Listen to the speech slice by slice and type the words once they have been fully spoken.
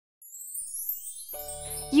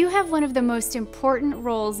You have one of the most important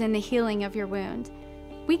roles in the healing of your wound.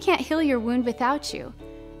 We can't heal your wound without you.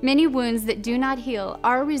 Many wounds that do not heal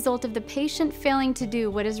are a result of the patient failing to do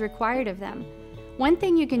what is required of them. One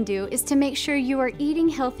thing you can do is to make sure you are eating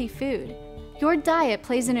healthy food. Your diet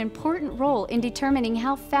plays an important role in determining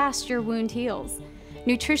how fast your wound heals.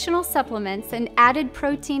 Nutritional supplements and added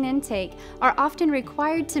protein intake are often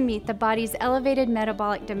required to meet the body's elevated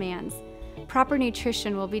metabolic demands. Proper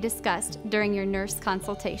nutrition will be discussed during your nurse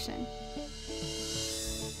consultation.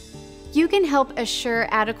 You can help assure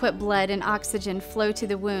adequate blood and oxygen flow to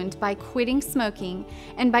the wound by quitting smoking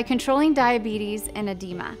and by controlling diabetes and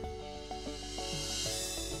edema.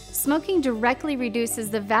 Smoking directly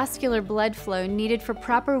reduces the vascular blood flow needed for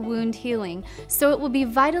proper wound healing, so it will be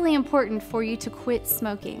vitally important for you to quit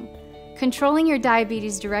smoking. Controlling your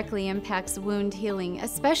diabetes directly impacts wound healing,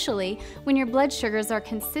 especially when your blood sugars are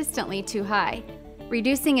consistently too high.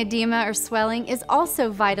 Reducing edema or swelling is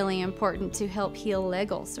also vitally important to help heal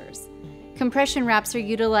leg ulcers. Compression wraps are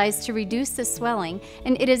utilized to reduce the swelling,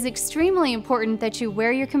 and it is extremely important that you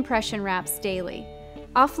wear your compression wraps daily.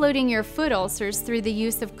 Offloading your foot ulcers through the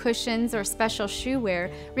use of cushions or special shoe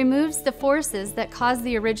wear removes the forces that cause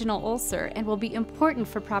the original ulcer and will be important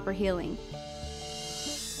for proper healing.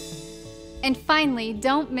 And finally,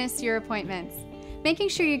 don't miss your appointments. Making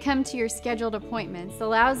sure you come to your scheduled appointments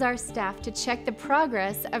allows our staff to check the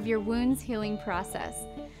progress of your wounds healing process.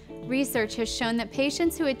 Research has shown that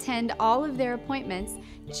patients who attend all of their appointments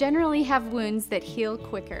generally have wounds that heal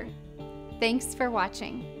quicker. Thanks for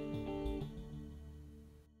watching.